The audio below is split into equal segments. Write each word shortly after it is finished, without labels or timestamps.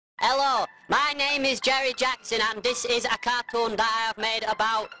Hello, my name is Jerry Jackson and this is a cartoon that I have made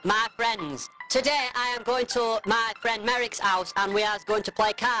about my friends. Today I am going to my friend Merrick's house and we are going to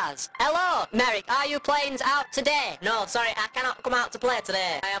play cars. Hello, Merrick, are you playing out today? No, sorry, I cannot come out to play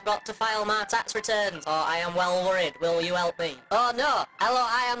today. I have got to file my tax returns, or I am well worried. Will you help me? Oh no, hello,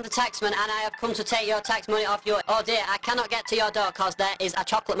 I am the taxman and I have come to take your tax money off you. Oh dear, I cannot get to your door cause there is a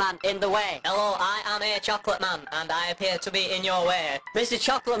chocolate man in the way. Hello, I am a chocolate man, and I appear to be in your way. Mr.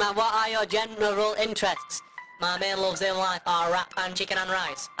 Chocolate Man, what are your general interests? My main loves in life are rap and chicken and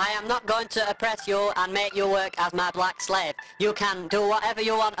rice. I am not going to oppress you and make you work as my black slave. You can do whatever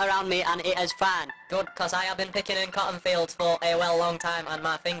you want around me and it is fine. Good, cause I have been picking in cotton fields for a long time and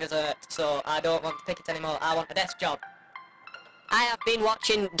my fingers hurt, so I don't want to pick it anymore. I want a desk job. I have been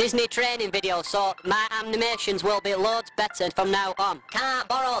watching Disney training videos, so my animations will be loads better from now on. Can I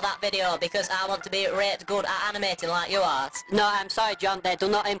borrow that video because I want to be rate good at animating like you are? No, I'm sorry John, they do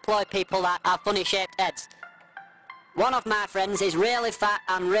not employ people that have funny shaped heads. One of my friends is really fat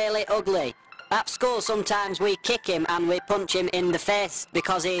and really ugly. At school sometimes we kick him and we punch him in the face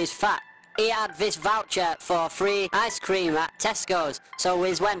because he is fat. He had this voucher for free ice cream at Tesco's, so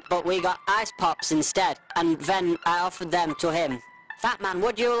we went but we got ice pops instead, and then I offered them to him. Fat man,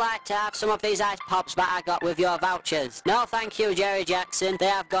 would you like to have some of these ice pops that I got with your vouchers? No thank you, Jerry Jackson. They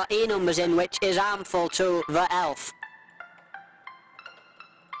have got E numbers in which is harmful to the elf.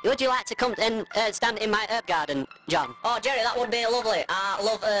 Would you like to come and stand in my herb garden, John? Oh, Jerry, that would be lovely. I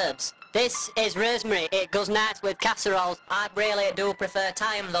love herbs. This is rosemary. It goes nice with casseroles. I really do prefer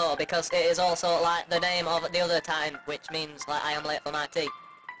thyme, though, because it is also like the name of the other time, which means like I am late for my tea.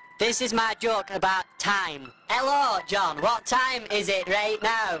 This is my joke about time. Hello, John. What time is it right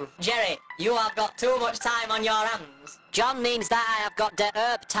now? Jerry, you have got too much time on your hands. John means that I have got the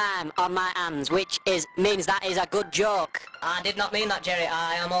herb time on my hands, which means that is a good joke. I did not mean that, Jerry.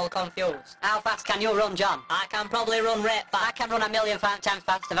 I am all confused. How fast can you run, John? I can probably run right fast. I can run 1,000,000 times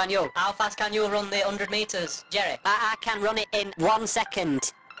faster than you. How fast can you run the 100 meters, Jerry? I can run it in 1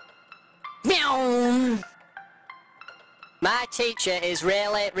 second. Meow! My teacher is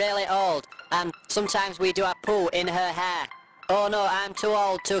really old, and sometimes we do a poo in her hair. Oh no, I'm too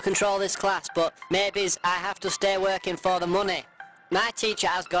old to control this class, but maybe I have to stay working for the money. My teacher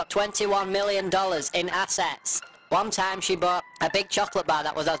has got $21 million in assets. One time she bought a big chocolate bar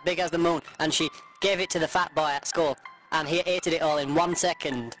that was as big as the moon, and she gave it to the fat boy at school, and he ate it all in 1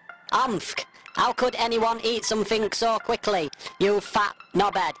 second. Umfk! How could anyone eat something so quickly, you fat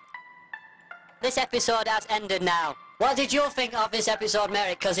knobhead? This episode has ended now. What did you think of this episode,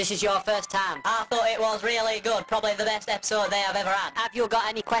 Merrick, because this is your first time? I thought it was really good, probably the best episode they have ever had. Have you got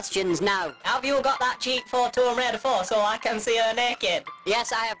any questions now? Have you got that cheap photo I'm ready for so I can see her naked?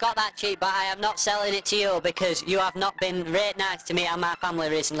 Yes, I have got that cheap, but I am not selling it to you because you have not been very nice to me and my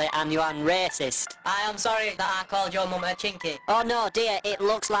family recently, and you are racist. I am sorry that I called your mum a chinky. Oh no, dear, it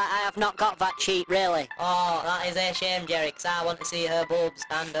looks like I have not got that cheap, really. Oh, that is a shame, Jerry, because I want to see her boobs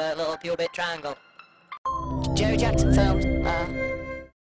and her little pubic triangle. Jerry Jackson films.